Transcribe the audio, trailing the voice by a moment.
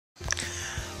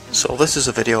So this is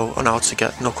a video on how to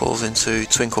get Knuckles into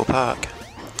Twinkle Park.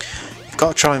 You've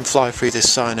got to try and fly through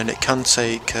this sign, and it can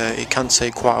take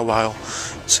quite a while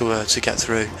to get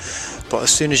through. But as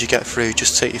soon as you get through,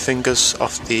 just take your fingers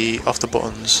off the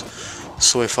buttons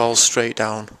so it falls straight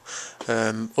down.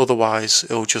 Otherwise,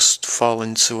 it'll just fall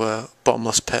into a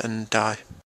bottomless pit and die.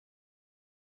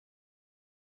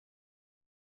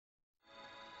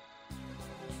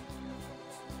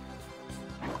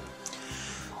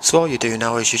 So all you do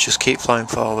now is you just keep flying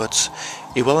forwards.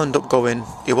 You will end up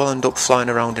flying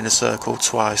around in a circle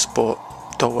twice, but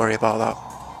don't worry about that.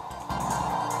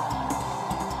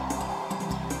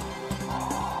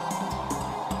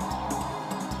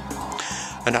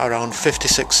 And at around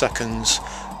 56 seconds,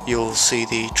 you'll see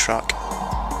the track.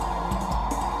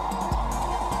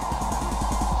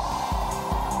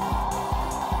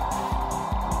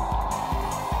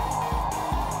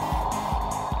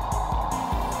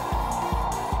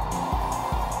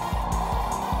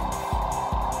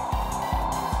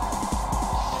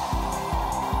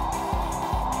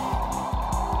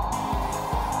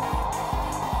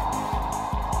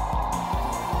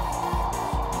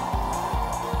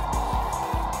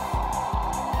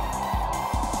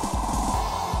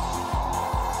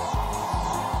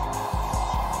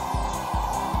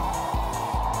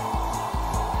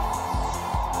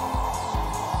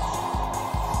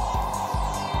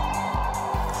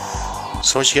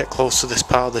 So as you get close to this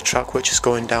part of the track which is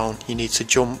going down, you need to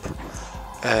jump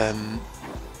and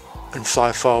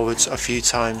fly forwards a few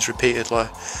times repeatedly,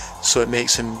 so it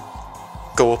makes him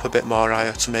go up a bit more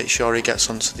higher to make sure he gets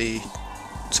onto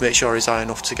to make sure he's high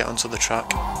enough to get onto the track.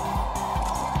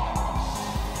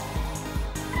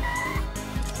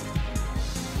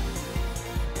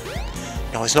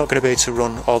 Now he's not going to be able to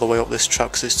run all the way up this track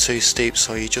because it's too steep,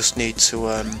 so you just need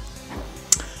to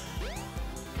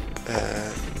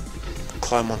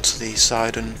climb onto the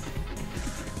side and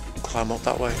climb up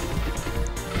that way.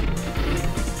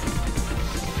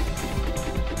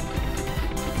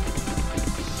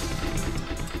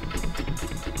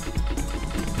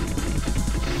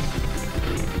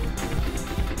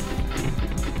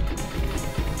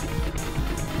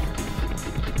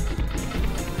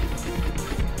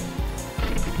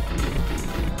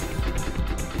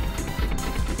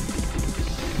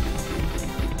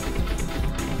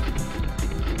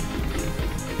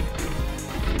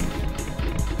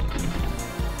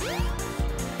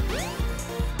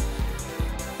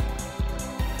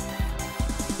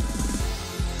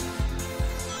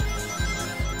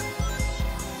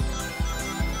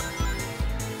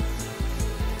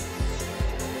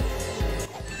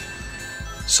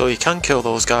 So you can kill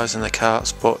those guys in the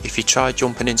carts, but if you try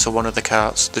jumping into one of the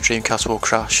carts, the Dreamcast will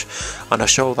crash, and I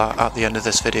show that at the end of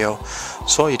this video.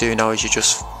 So all you do now is you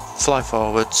just fly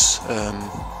forwards for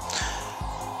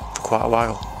quite a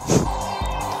while.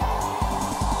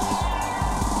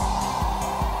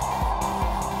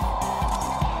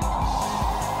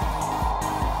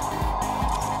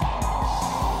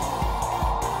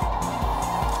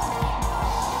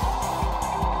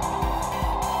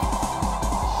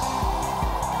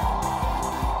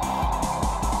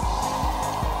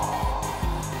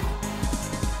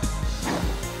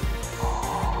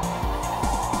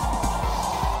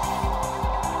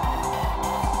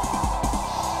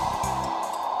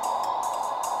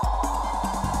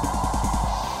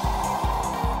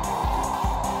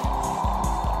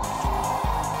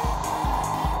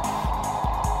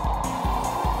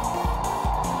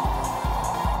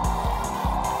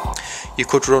 You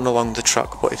could run along the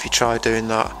track, but if you try doing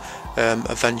that,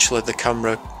 eventually the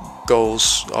camera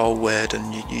goes all weird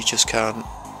and you just can't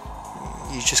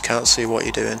see what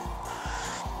you're doing.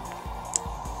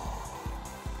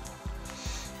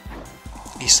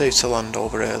 You're safe to land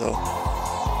over here though.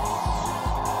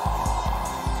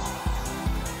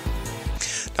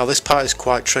 Now this part is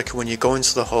quite tricky. When you go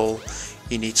into the hole,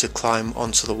 you need to climb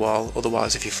onto the wall,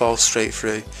 otherwise if you fall straight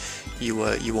through, you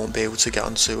won't be able to get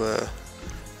onto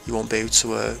you won't be able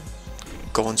to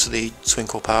go onto the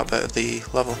Twinkle Park bit of the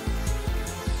level.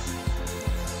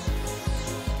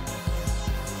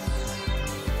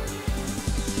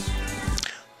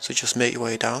 So just make your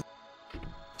way down.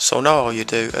 So now all you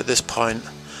do at this point,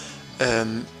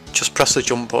 just press the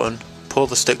jump button, pull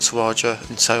the stick towards you,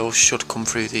 and tails should come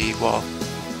through the wall.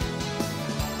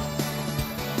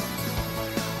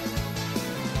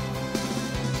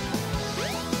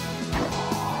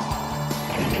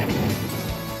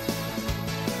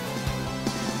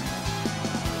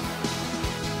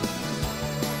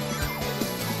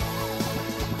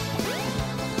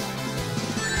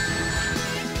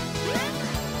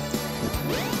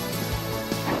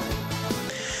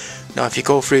 Now if you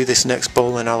go through this next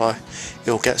bowling alley,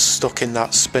 you'll get stuck in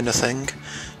that spinner thing,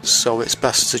 so it's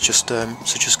best to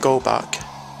just go back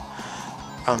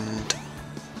and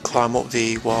climb up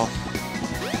the wall.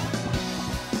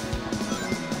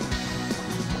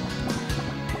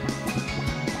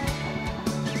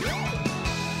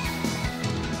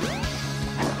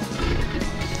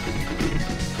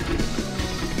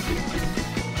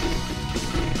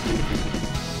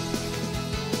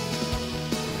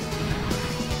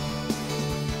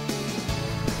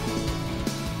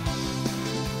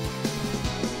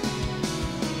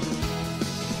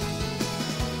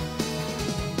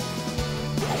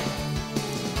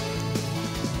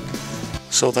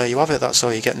 So there you have it, that's how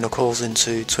you get Knuckles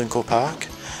into Twinkle Park.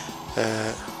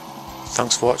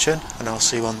 Thanks for watching, and I'll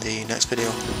see you on the next video.